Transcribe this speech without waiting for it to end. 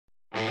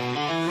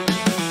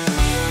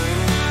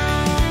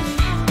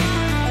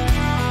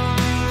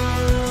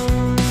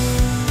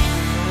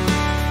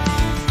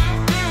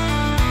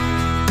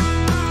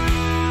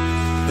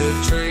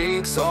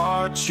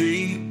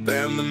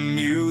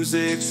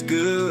music's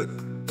good.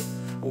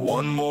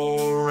 One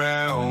more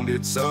round,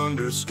 it's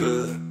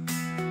understood.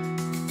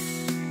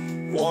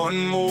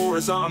 One more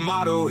is our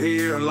motto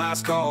here.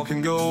 Last call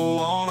can go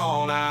on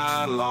all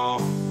night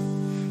long,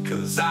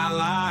 'cause I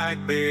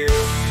like beer.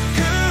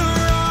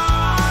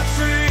 Garage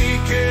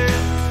drinking,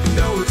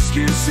 no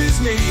excuses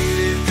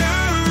needed.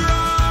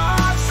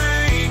 Garage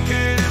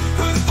drinking,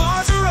 'cause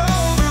bars are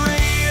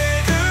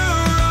overrated.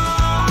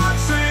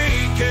 Garage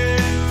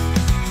drinking,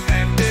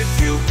 and if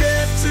you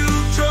get too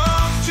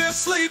drunk,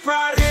 just sleep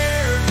right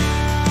here.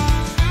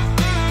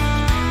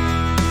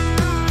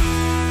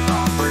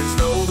 Our friends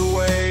know the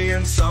way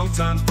and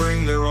sometimes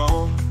bring their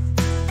own.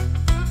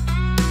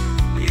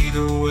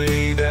 Either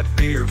way, that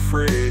beer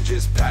fridge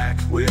is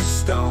packed with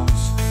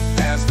stones.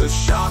 As the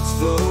shots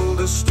flow,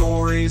 the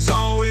stories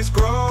always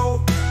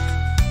grow.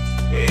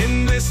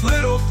 In this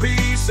little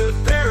piece of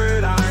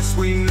paradise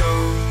we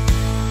know.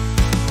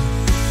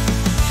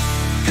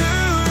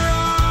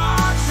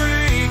 Garage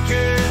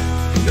drinking,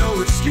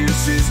 no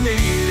excuses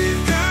needed.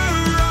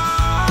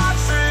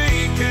 Garage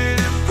drinking,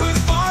 'cause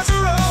bars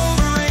are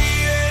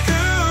overrated.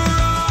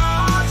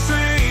 Garage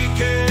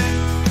drinking,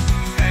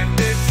 and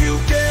if you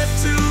get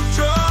too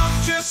drunk,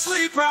 just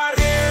sleep right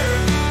here.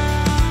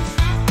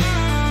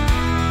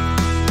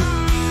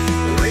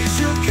 Raise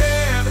your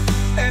can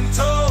and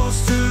toast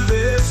to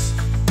this.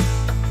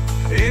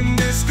 In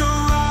this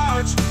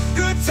garage,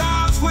 good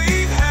times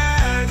we've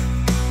had.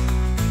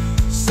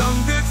 Some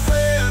good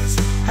friends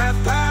have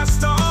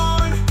passed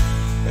on,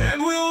 and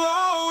we'll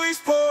always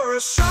pour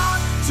a shot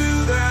to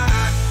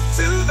that,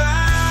 to that.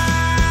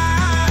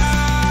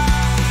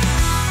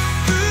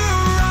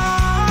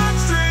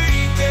 Garage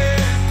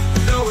drinking,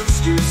 no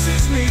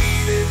excuses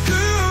needed.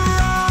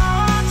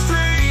 Garage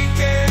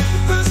drinking,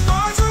 'cause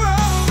bars are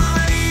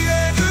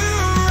overrated.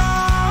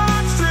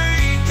 Garage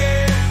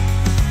drinking,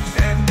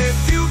 and if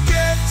you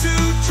get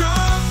too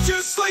drunk,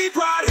 just sleep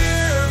right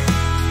here.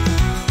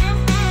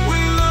 We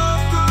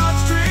love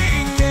garage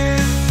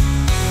drinking.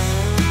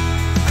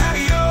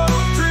 Patio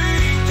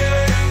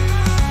drinking.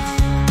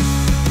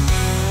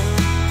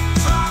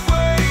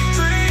 Driveway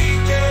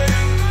drinking.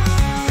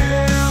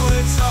 Hell,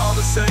 it's all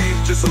the same,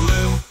 just a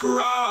little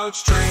garage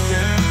drinking.